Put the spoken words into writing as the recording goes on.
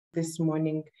this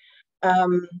morning.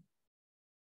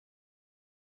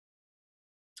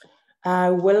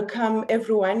 Welcome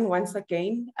everyone once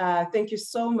again. Thank you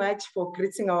so much for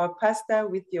greeting our pastor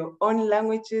with your own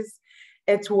languages.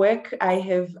 At work, I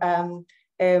have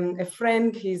a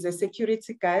friend, he's a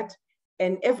security guard,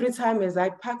 and every time as I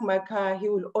park my car, I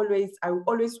will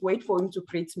always wait for him to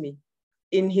greet me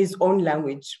in his own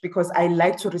language, because I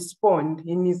like to respond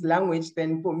in his language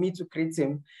than for me to greet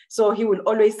him. So he will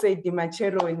always say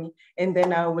Dimacheroni, and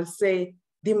then I will say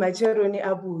Dimacheroni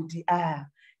Abudi,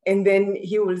 and then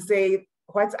he will say,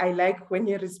 what I like when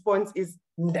he responds is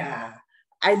Nda.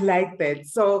 I like that.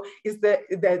 So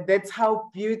that's how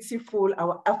beautiful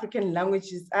our African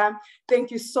languages are.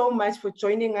 Thank you so much for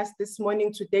joining us this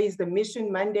morning. Today is the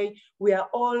Mission Monday. We are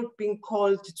all being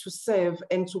called to serve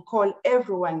and to call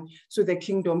everyone to the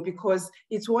kingdom, because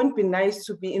it won't be nice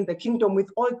to be in the kingdom with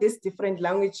all these different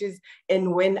languages,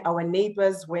 and when our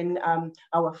neighbors, when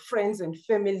our friends and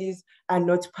families are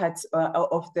not part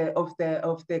of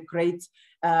the great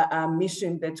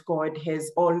mission that God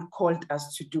has all called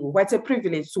us to do. What a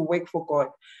privilege to work for God.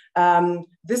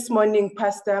 This morning,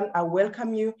 Pastor, I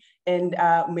welcome you, and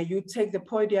may you take the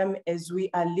podium as we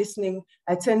are listening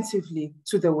attentively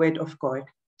to the word of God.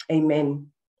 Amen.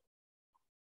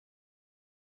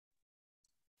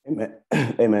 Amen.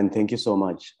 Amen. Thank you so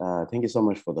much. Thank you so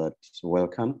much for that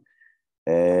welcome.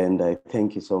 And I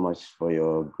thank you so much for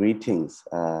your greetings.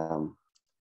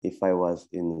 If I was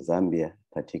in Zambia,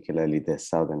 particularly the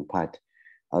southern part,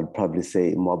 I'd probably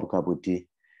say Mwabukabuti,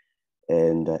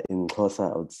 and in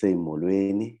Xhosa, I would say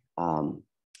Molweni.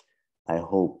 I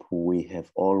hope we have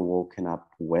all woken up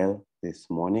well this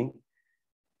morning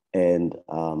and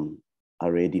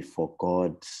are ready for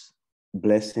God's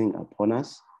blessing upon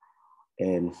us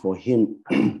and for Him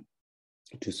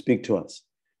to speak to us.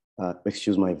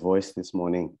 Excuse my voice this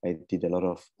morning. I did a lot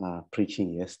of preaching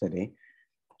yesterday.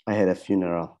 I had a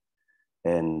funeral,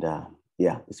 and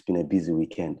yeah, it's been a busy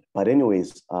weekend. But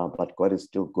anyways, but God is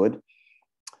still good.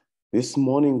 This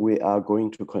morning, we are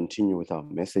going to continue with our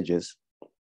messages,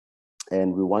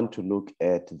 and we want to look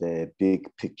at the big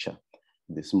picture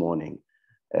this morning.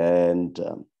 And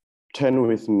turn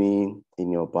with me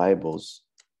in your Bibles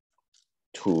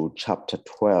to chapter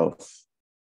 12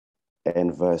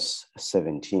 and verse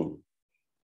 17.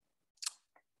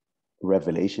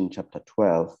 Revelation chapter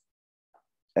 12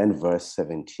 and verse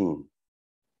 17.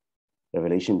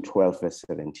 Revelation 12, verse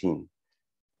 17.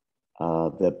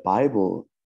 The Bible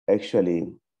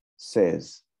actually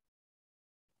says,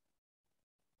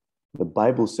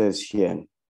 here,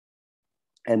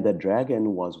 and the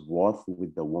dragon was wroth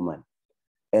with the woman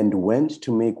and went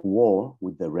to make war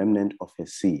with the remnant of her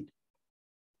seed,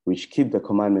 which keep the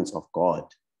commandments of God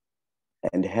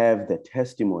and have the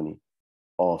testimony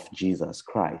of Jesus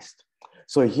Christ.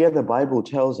 So here the Bible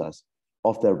tells us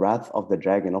of the wrath of the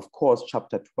dragon. Of course,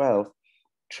 chapter 12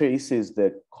 traces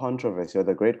the controversy, or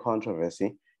the great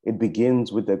controversy. It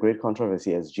begins with the great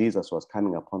controversy as Jesus was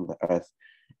coming upon the earth,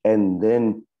 and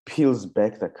then peels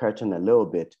back the curtain a little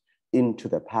bit into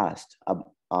the past,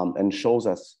 and shows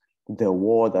us the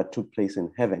war that took place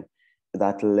in heaven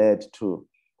that led to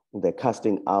the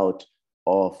casting out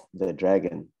of the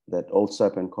dragon, that old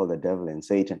serpent called the devil and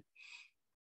Satan.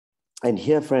 And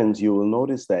here, friends, you will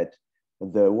notice that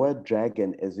the word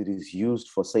dragon, as it is used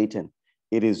for Satan,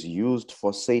 it is used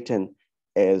for Satan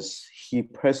as he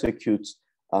persecutes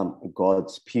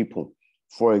God's people.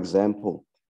 For example,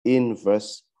 in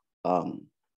verse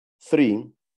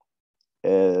 3,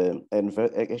 and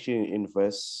actually in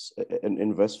verse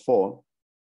 4,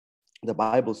 the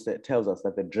Bible tells us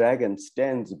that the dragon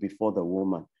stands before the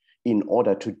woman in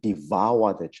order to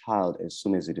devour the child as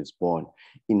soon as it is born.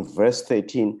 In verse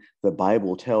 13, the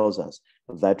Bible tells us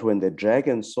that when the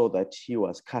dragon saw that he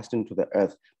was cast into the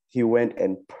earth, he went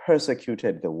and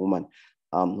persecuted the woman,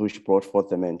 which brought forth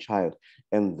the man child.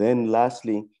 And then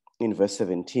lastly, in verse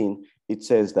 17, it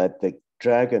says that the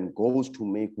dragon goes to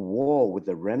make war with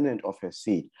the remnant of her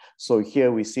seed. So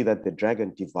here we see that the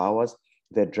dragon devours,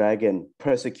 the dragon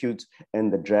persecutes,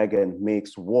 and the dragon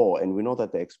makes war. And we know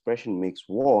that the expression makes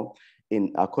war,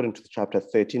 according to chapter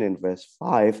 13 and verse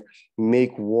 5,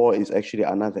 make war is actually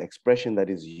another expression that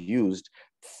is used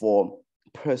for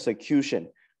persecution.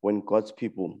 When God's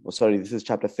people, this is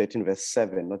chapter 13, verse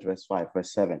 7, not verse 5,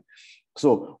 verse 7.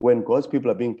 So when God's people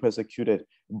are being persecuted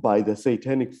by the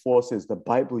satanic forces, the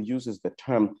Bible uses the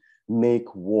term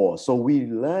make war. So we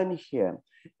learn here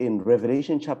in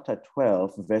Revelation chapter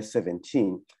 12, verse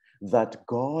 17, that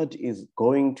God is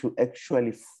going to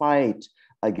actually fight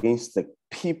against the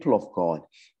people of God.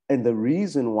 And the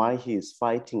reason why he is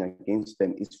fighting against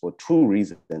them is for two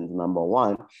reasons. Number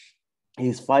one,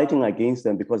 He's fighting against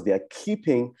them because they are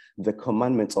keeping the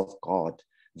commandments of God.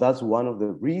 That's one of the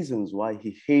reasons why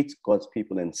he hates God's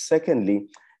people. And secondly,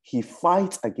 he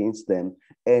fights against them,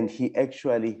 and he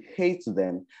actually hates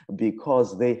them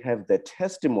because they have the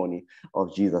testimony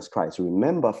of Jesus Christ.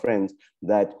 Remember, friends,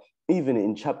 that even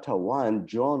in chapter 1,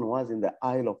 John was in the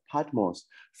Isle of Patmos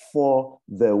for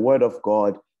the word of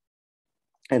God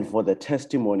and for the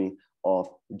testimony of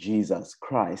Jesus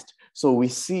Christ. So we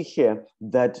see here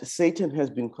that Satan has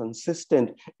been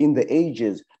consistent in the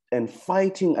ages and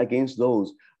fighting against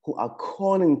those who are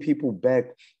calling people back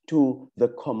to the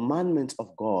commandments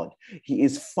of God. He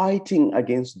is fighting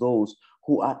against those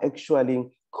who are actually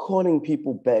calling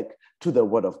people back to the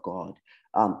word of God.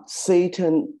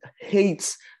 Satan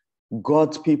hates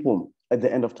God's people at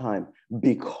the end of time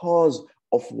because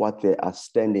of what they are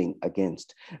standing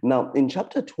against. Now, in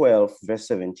chapter 12, verse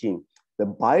 17, the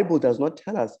Bible does not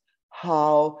tell us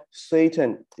how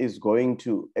Satan is going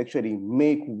to actually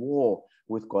make war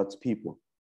with God's people.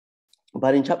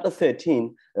 But in chapter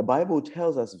 13, the Bible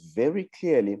tells us very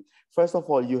clearly, first of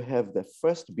all, you have the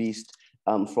first beast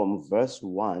from verse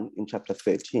 1 in chapter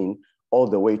 13 all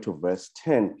the way to verse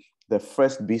 10, the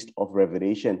first beast of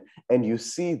Revelation. And you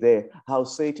see there how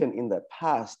Satan in the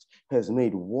past has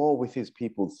made war with his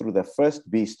people through the first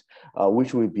beast,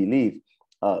 which we believe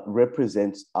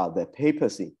represents the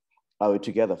papacy.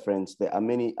 Together, friends, there are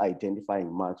many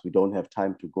identifying marks. We don't have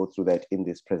time to go through that in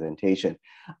this presentation.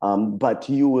 But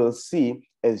you will see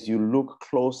as you look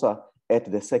closer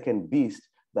at the second beast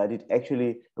that it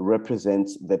actually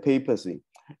represents the papacy.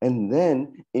 And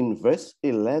then in verse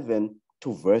 11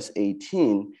 to verse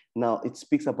 18, now it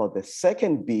speaks about the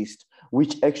second beast,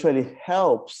 which actually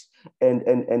helps and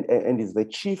is the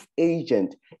chief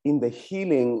agent in the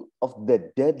healing of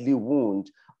the deadly wound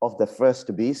of the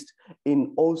first beast,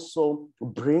 in also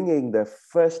bringing the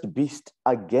first beast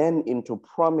again into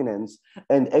prominence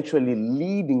and actually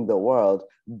leading the world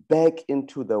back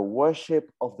into the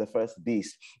worship of the first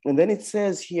beast. And then it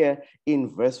says here in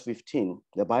verse 15,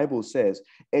 the Bible says,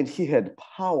 and he had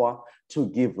power to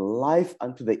give life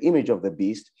unto the image of the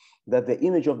beast, that the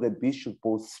image of the beast should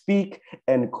both speak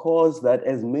and cause that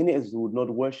as many as would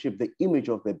not worship the image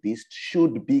of the beast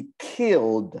should be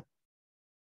killed.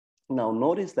 Now,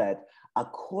 notice that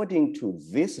according to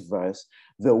this verse,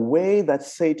 the way that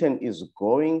Satan is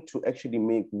going to actually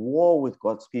make war with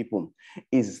God's people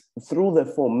is through the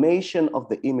formation of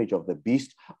the image of the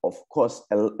beast. Of course,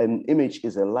 an image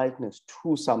is a likeness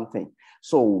to something.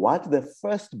 So what the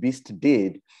first beast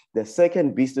did, the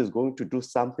second beast is going to do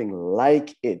something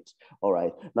like it. All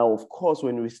right. Now, of course,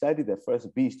 when we study the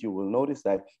first beast, you will notice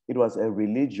that it was a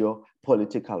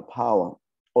religio-political power,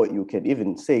 or you can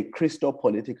even say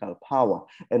Christo-political power.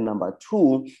 And number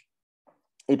two,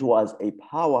 it was a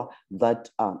power that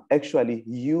actually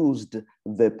used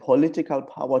the political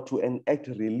power to enact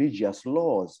religious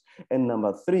laws. And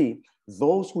number three,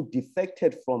 those who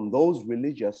defected from those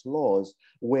religious laws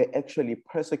were actually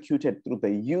persecuted through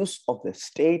the use of the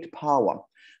state power.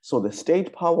 So the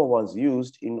state power was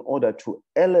used in order to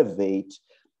elevate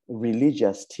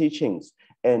religious teachings.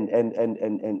 And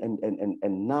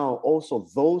now also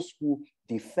those who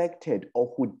defected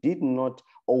or who did not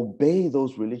obey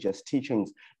those religious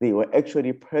teachings, they were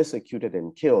actually persecuted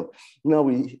and killed. Now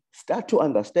we start to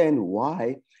understand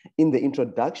why in the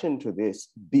introduction to this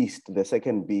beast, the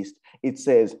second beast, it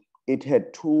says it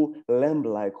had two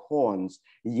lamb-like horns,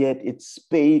 yet it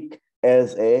spake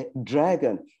as a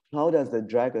dragon. How does the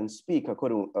dragon speak?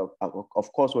 According,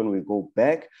 of course, when we go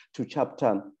back to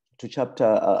chapter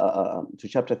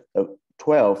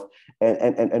 12,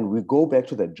 and we go back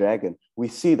to the dragon, we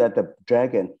see that the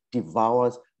dragon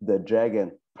devours, the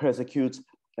dragon persecutes,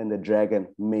 and the dragon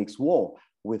makes war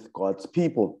with God's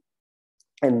people.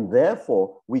 And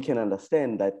therefore, we can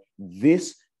understand that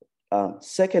this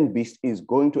second beast is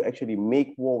going to actually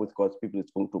make war with God's people. It's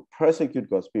going to persecute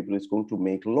God's people. It's going to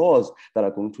make laws that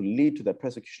are going to lead to the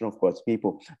persecution of God's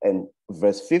people. And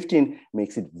verse 15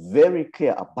 makes it very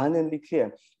clear, abundantly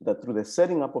clear, that through the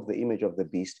setting up of the image of the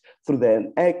beast, through the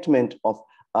enactment of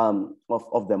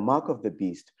the mark of the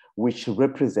beast, which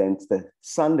represents the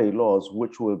Sunday laws,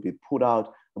 which will be put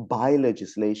out by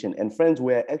legislation. And friends,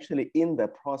 we're actually in the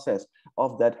process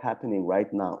of that happening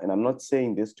right now. And I'm not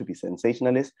saying this to be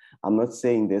sensationalist. I'm not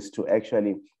saying this to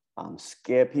actually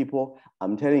scare people.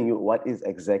 I'm telling you what is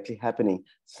exactly happening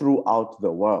throughout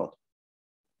the world.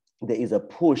 There is a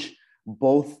push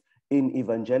both in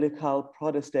evangelical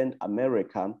Protestant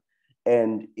America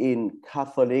and in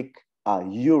Catholic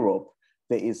Europe.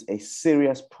 There is a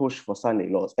serious push for Sunday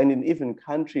laws. And in even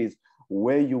countries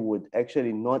where you would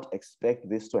actually not expect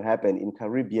this to happen, in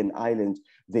Caribbean islands,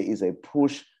 there is a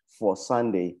push for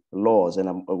Sunday laws.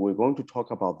 And we're going to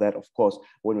talk about that, of course,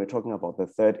 when we're talking about the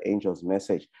third angel's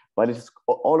message. But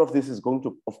all of this is going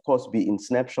to, of course, be in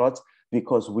snapshots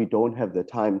because we don't have the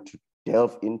time to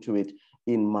delve into it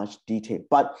in much detail.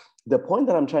 But the point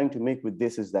that I'm trying to make with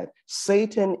this is that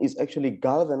Satan is actually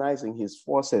galvanizing his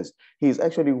forces. He's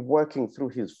actually working through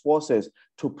his forces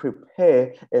to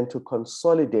prepare and to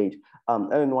consolidate.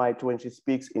 Ellen White, when she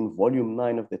speaks in volume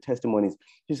 9 of the Testimonies,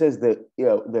 she says the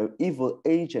evil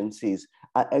agencies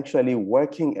are actually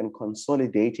working and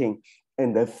consolidating,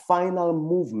 and the final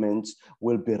movements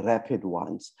will be rapid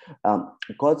ones.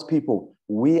 God's people,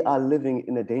 we are living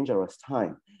in a dangerous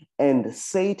time. And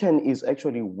Satan is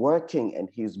actually working and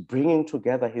he's bringing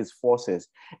together his forces.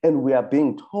 And we are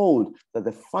being told that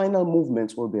the final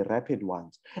movements will be rapid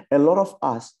ones. A lot of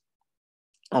us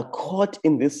are caught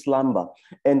in this slumber,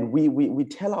 and we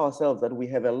tell ourselves that we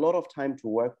have a lot of time to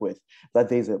work with, that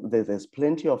there's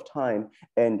plenty of time,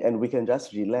 and we can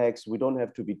just relax. We don't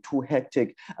have to be too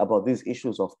hectic about these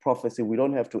issues of prophecy. We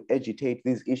don't have to agitate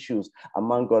these issues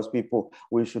among God's people.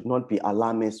 We should not be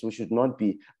alarmists. We should not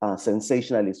be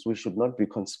sensationalists. We should not be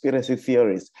conspiracy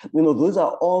theorists. Those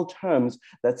are all terms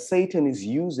that Satan is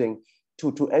using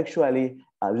to actually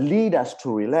lead us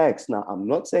to relax. Now, I'm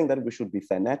not saying that we should be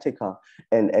fanatical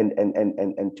and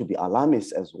to be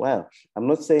alarmists as well. I'm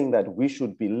not saying that we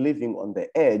should be living on the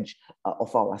edge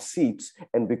of our seats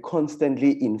and be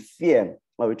constantly in fear.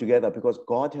 Are we together? Because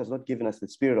God has not given us the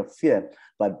spirit of fear,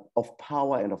 but of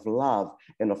power and of love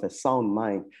and of a sound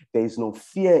mind. There is no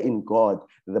fear in God,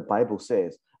 the Bible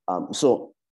says. And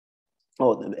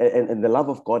the love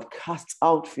of God casts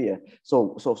out fear.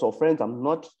 So friends, I'm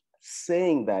not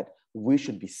saying that we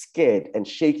should be scared and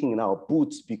shaking in our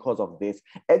boots because of this.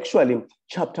 Actually,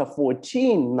 chapter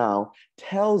 14 now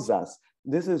tells us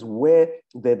this is where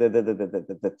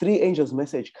the three angels'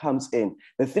 message comes in.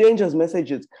 The three angels'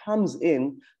 messages comes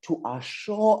in to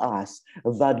assure us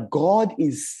that God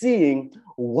is seeing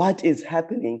what is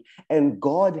happening, and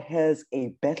God has a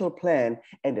battle plan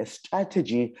and a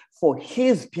strategy for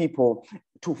his people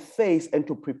to face and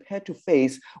to prepare to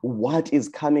face what is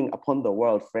coming upon the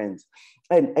world, friends.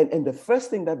 And the first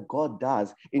thing that God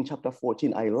does in chapter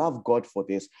 14, I love God for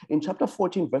this. In chapter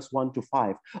 14, verse 1 to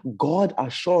 5, God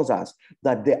assures us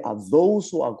that there are those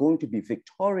who are going to be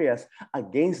victorious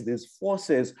against these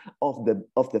forces of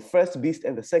the first beast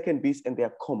and the second beast and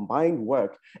their combined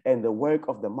work, and the work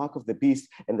of the mark of the beast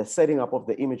and the setting up of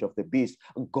the image of the beast.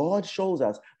 God shows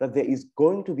us that there is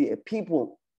going to be a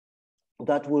people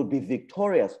that will be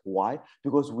victorious. Why?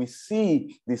 Because we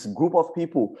see this group of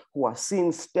people who are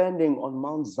seen standing on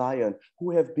Mount Zion,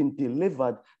 who have been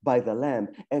delivered by the Lamb,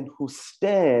 and who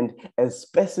stand as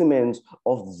specimens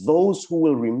of those who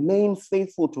will remain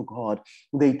faithful to God.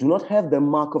 They do not have the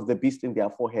mark of the beast in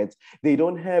their foreheads. They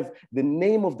don't have the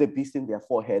name of the beast in their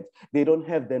foreheads. They don't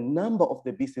have the number of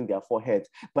the beast in their foreheads,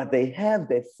 but they have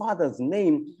their Father's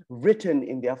name written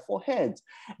in their foreheads.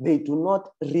 They do not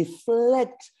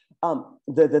reflect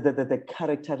the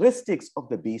characteristics of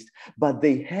the beast, but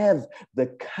they have the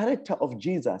character of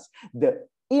Jesus. The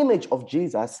image of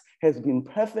Jesus has been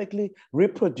perfectly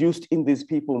reproduced in these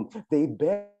people. They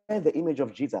bear the image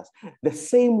of Jesus. The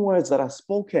same words that are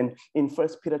spoken in 1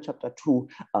 Peter chapter 2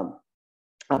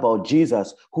 about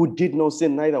Jesus, who did no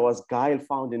sin, neither was guile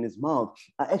found in his mouth,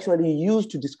 are actually used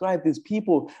to describe these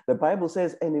people. The Bible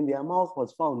says, and in their mouth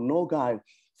was found no guile,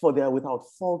 for they are without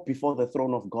fault before the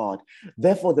throne of God.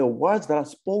 Therefore, the words that are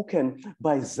spoken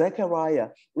by Zechariah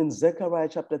in Zechariah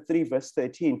chapter 3, verse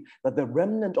 13, that the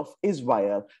remnant of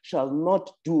Israel shall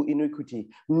not do iniquity,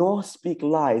 nor speak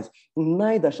lies,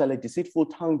 neither shall a deceitful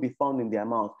tongue be found in their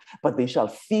mouth, but they shall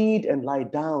feed and lie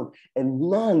down, and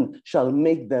none shall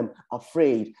make them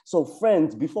afraid. So,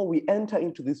 friends, before we enter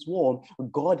into this war,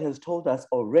 God has told us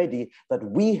already that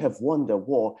we have won the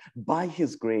war by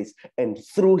his grace and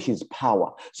through his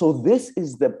power. So this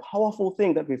is the powerful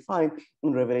thing that we find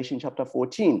in Revelation chapter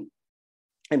 14.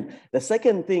 And the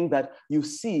second thing that you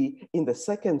see in the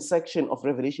second section of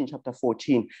Revelation chapter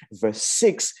 14, verse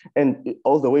 6 and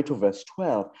all the way to verse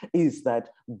 12, is that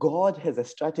God has a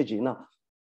strategy. Now,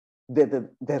 the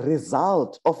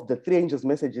result of the three angels'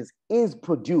 messages is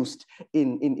produced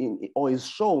or is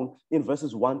shown in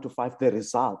verses 1 to 5, the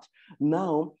result.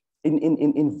 Now,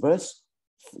 in verse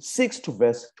 6 to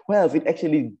verse 12, it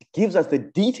actually gives us the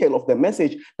detail of the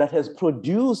message that has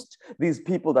produced these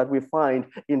people that we find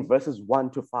in verses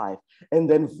 1 to 5. And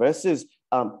then verses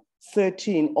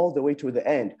 13 all the way to the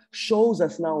end shows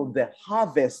us now the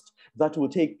harvest that will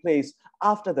take place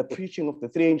after the preaching of the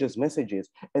three angels' messages,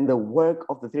 and the work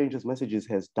of the three angels' messages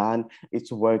has done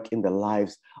its work in the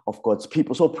lives of God's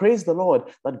people. So praise the Lord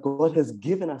that God has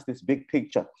given us this big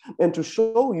picture. And to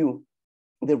show you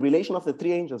the relation of the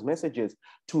three angels' messages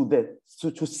to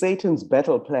Satan's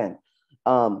battle plan,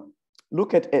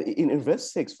 look at in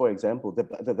verse 6, for example,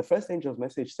 the first angel's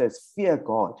message says, fear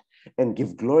God and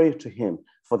give glory to him,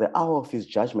 for the hour of his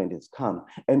judgment is come,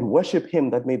 and worship him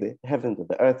that made the heavens,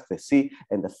 the earth, the sea,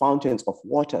 and the fountains of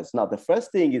waters. Now, the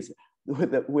first thing is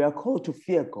that we are called to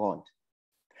fear God.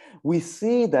 We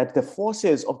see that the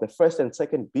forces of the first and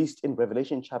second beast in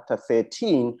Revelation chapter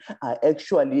 13 are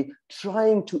actually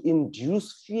trying to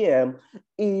induce fear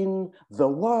in the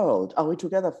world. Are we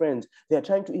together, friends? They are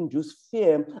trying to induce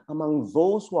fear among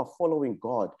those who are following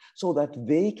God so that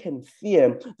they can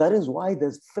fear. That is why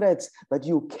there's threats that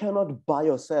you cannot buy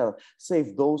or sell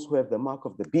save those who have the mark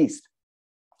of the beast.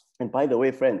 And by the way,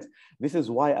 friends, this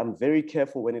is why I'm very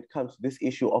careful when it comes to this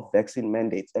issue of vaccine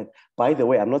mandates. And by the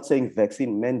way, I'm not saying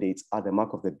vaccine mandates are the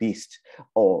mark of the beast,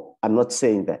 or I'm not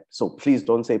saying that. So please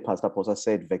don't say Pastor Poswa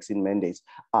said vaccine mandates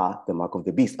are the mark of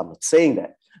the beast. I'm not saying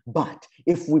that. But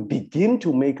if we begin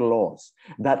to make laws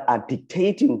that are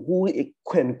dictating who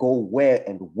can go where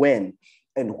and when,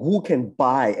 and who can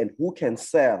buy and who can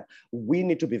sell, we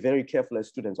need to be very careful as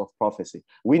students of prophecy.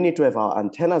 We need to have our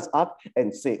antennas up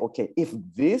and say, okay, if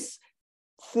this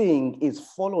thing is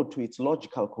followed to its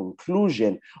logical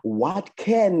conclusion, what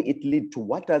can it lead to?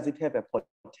 What does it have a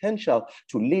potential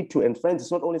to lead to? And friends,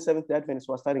 it's not only Seventh-day Adventists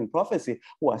who are studying prophecy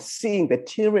who are seeing the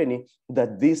tyranny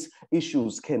that these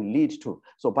issues can lead to.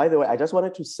 So by the way, I just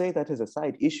wanted to say that as a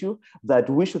side issue, that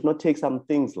we should not take some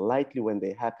things lightly when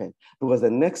they happen, because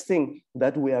the next thing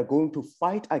that we are going to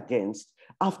fight against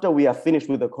after we are finished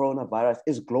with the coronavirus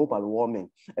is global warming.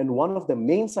 And one of the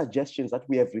main suggestions that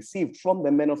we have received from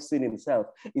the man of sin himself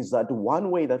is that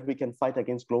one way that we can fight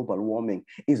against global warming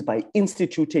is by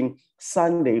instituting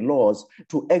Sunday laws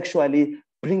to actually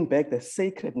bring back the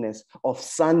sacredness of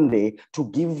Sunday, to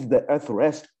give the earth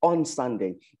rest on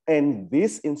Sunday. And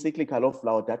this encyclical of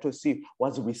Laudato Si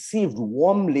was received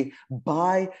warmly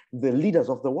by the leaders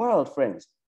of the world, friends.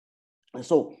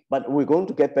 So, but we're going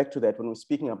to get back to that when we're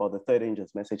speaking about the third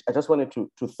angel's message. I just wanted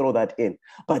to throw that in.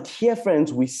 But here,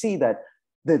 friends, we see that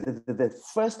the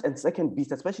first and second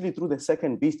beast, especially through the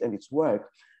second beast and its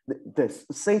work,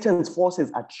 Satan's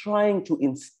forces are trying to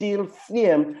instill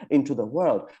fear into the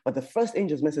world. But the first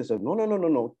angel's message says,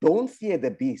 no, don't fear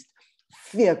the beast,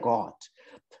 fear God.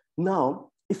 Now,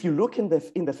 if you look in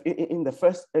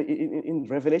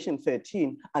Revelation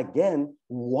 13, again,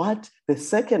 what the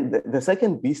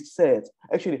second beast says,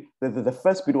 actually, the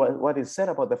first beast, what is said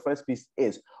about the first beast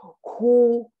is,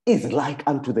 who is like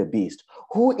unto the beast?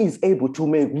 Who is able to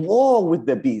make war with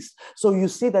the beast? So you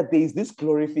see that there is this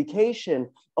glorification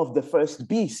of the first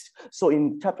beast. So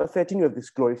in chapter 13, you have this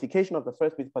glorification of the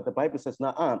first beast, but the Bible says,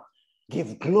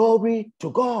 give glory to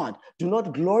God. Do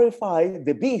not glorify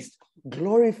the beast.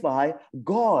 Glorify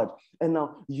God. And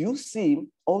now you see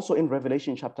also in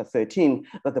Revelation chapter 13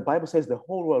 that the Bible says the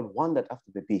whole world wondered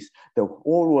after the beast. The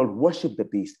whole world worshiped the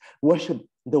beast.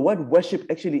 The word worship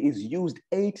actually is used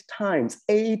 8 times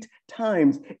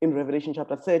in Revelation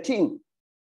chapter 13.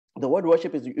 The word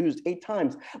worship is used 8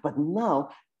 times, but now,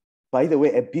 by the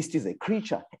way, a beast is a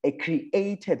creature, a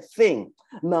created thing.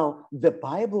 Now, the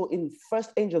Bible in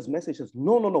first angel's message says,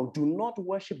 no, do not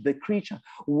worship the creature.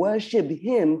 Worship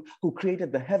him who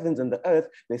created the heavens and the earth,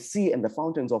 the sea and the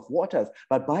fountains of waters.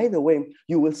 But by the way,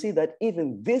 you will see that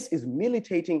even this is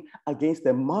militating against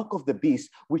the mark of the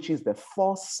beast, which is the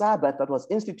false Sabbath that was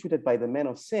instituted by the men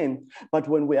of sin. But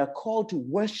when we are called to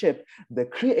worship the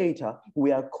Creator,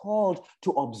 we are called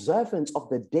to observance of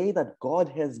the day that God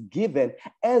has given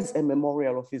as a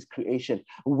memorial of his creation,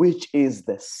 which is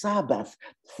the Sabbath,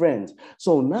 friends.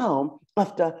 So now,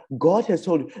 after God has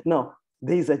told you, now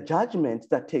there is a judgment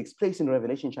that takes place in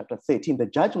Revelation chapter 13. The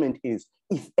judgment is,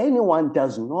 if anyone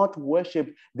does not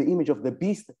worship the image of the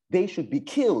beast, they should be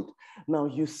killed. Now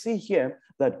you see here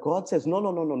that God says, no.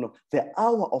 The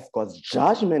hour of God's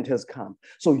judgment has come.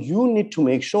 So you need to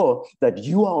make sure that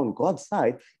you are on God's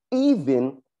side,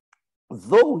 even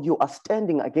though you are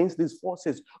standing against these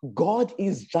forces. God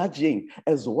is judging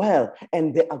as well,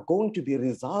 and there are going to be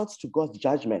results to God's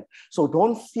judgment. So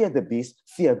don't fear the beast,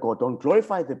 fear God. Don't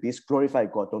glorify the beast, glorify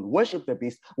God. Don't worship the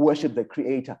beast, worship the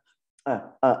Creator.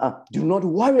 Do not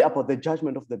worry about the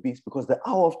judgment of the beast, because the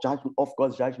hour of judgment of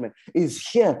God's judgment is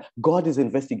here. God is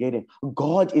investigating.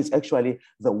 God is actually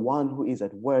the one who is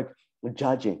at work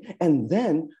judging. And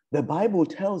then the Bible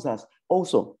tells us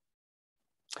also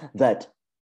that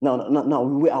Now,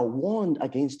 we are warned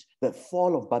against the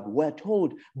fall of Babylon. We're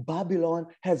told Babylon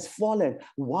has fallen.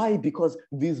 Why? Because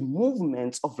these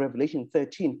movements of Revelation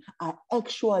 13 are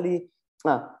actually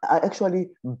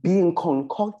being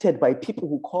concocted by people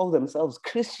who call themselves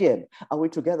Christian. Are we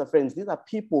together, friends? These are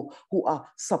people who are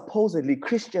supposedly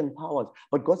Christian powers.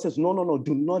 But God says, no,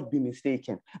 do not be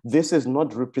mistaken. This is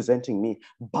not representing me.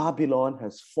 Babylon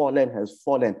has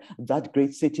fallen. That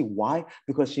great city. Why?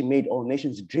 Because she made all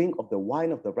nations drink of the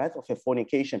wine of the wrath of her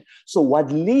fornication. So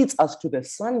what leads us to the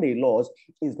Sunday laws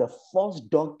is the false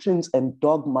doctrines and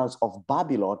dogmas of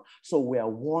Babylon. So we are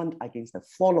warned against the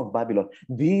fall of Babylon.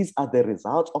 These are the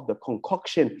results of the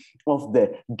concoction of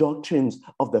the doctrines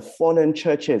of the fallen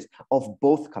churches of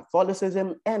both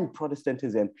Catholicism and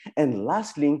Protestantism. And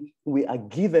lastly, we are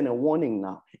given a warning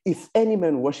now. If any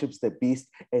man worships the beast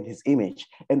and his image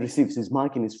and receives his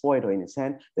mark in his forehead or in his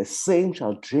hand, the same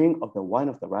shall drink of the wine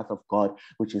of the wrath of God,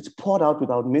 which is poured out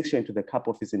without mixture into the cup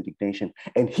of his indignation.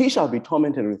 And he shall be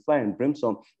tormented with fire and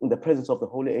brimstone in the presence of the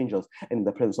holy angels and in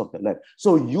the presence of the Lamb.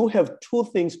 So you have two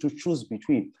things to choose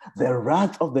between: the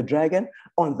wrath of the dragon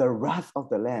on the wrath of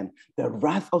the Lamb, the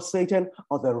wrath of Satan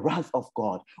or the wrath of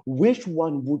God. Which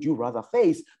one would you rather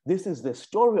face? This is the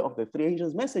story of the three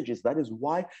angels' messages. That is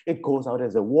why it goes out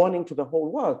as a warning to the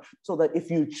whole world, so that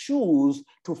if you choose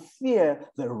to fear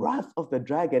the wrath of the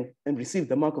dragon and receive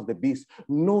the mark of the beast,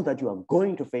 know that you are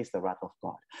going to face the wrath of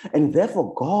God. And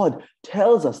therefore, God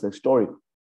tells us the story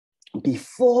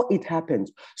before it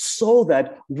happens, so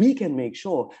that we can make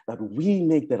sure that we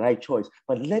make the right choice.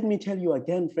 But let me tell you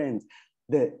again, friends,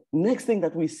 the next thing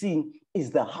that we see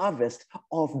is the harvest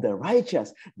of the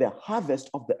righteous, the harvest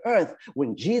of the earth.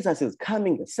 When Jesus is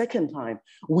coming the second time,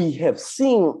 we have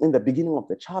seen in the beginning of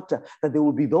the chapter that there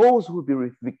will be those who will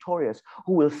be victorious,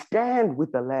 who will stand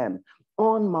with the Lamb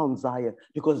on Mount Zion,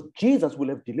 because Jesus will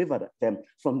have delivered them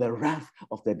from the wrath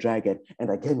of the dragon. And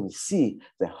again, we see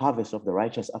the harvest of the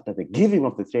righteous after the giving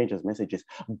of the strangers' messages.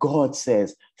 God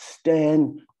says,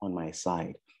 stand on my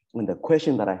side. And the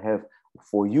question that I have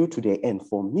for you today and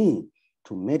for me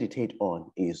to meditate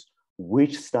on is,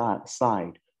 which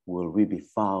side will we be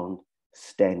found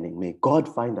standing? May God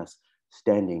find us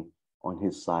standing on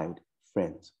his side,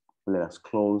 friends. Let us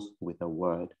close with a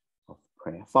word of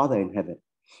prayer. Father in heaven,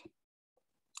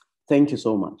 thank you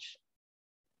so much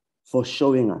for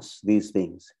showing us these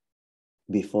things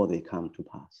before they come to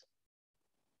pass,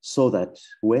 so that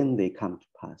when they come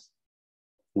to pass,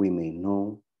 we may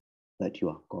know that you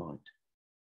are God.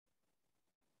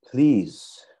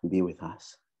 Please be with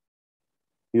us.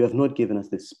 You have not given us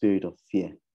the spirit of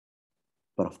fear,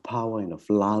 but of power and of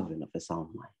love and of a sound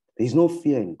mind. There's no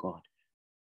fear in God.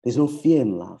 There's no fear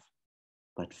in love,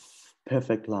 but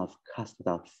perfect love casteth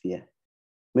out fear.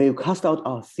 May you cast out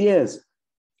our fears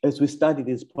as we study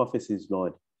these prophecies,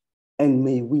 Lord. And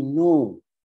may we know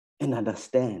and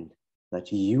understand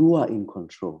that you are in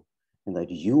control and that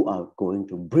you are going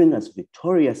to bring us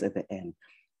victorious at the end,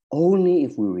 only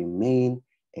if we remain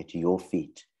at your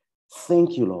feet.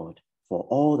 Thank you, Lord, for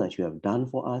all that you have done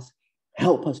for us.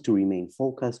 Help us to remain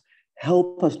focused.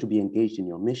 Help us to be engaged in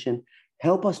your mission.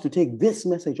 Help us to take this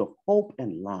message of hope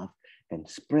and love and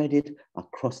spread it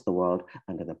across the world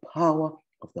under the power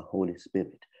of the Holy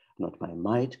Spirit, not by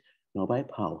might, nor by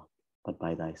power, but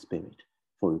by thy Spirit.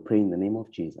 For we pray in the name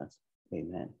of Jesus.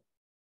 Amen.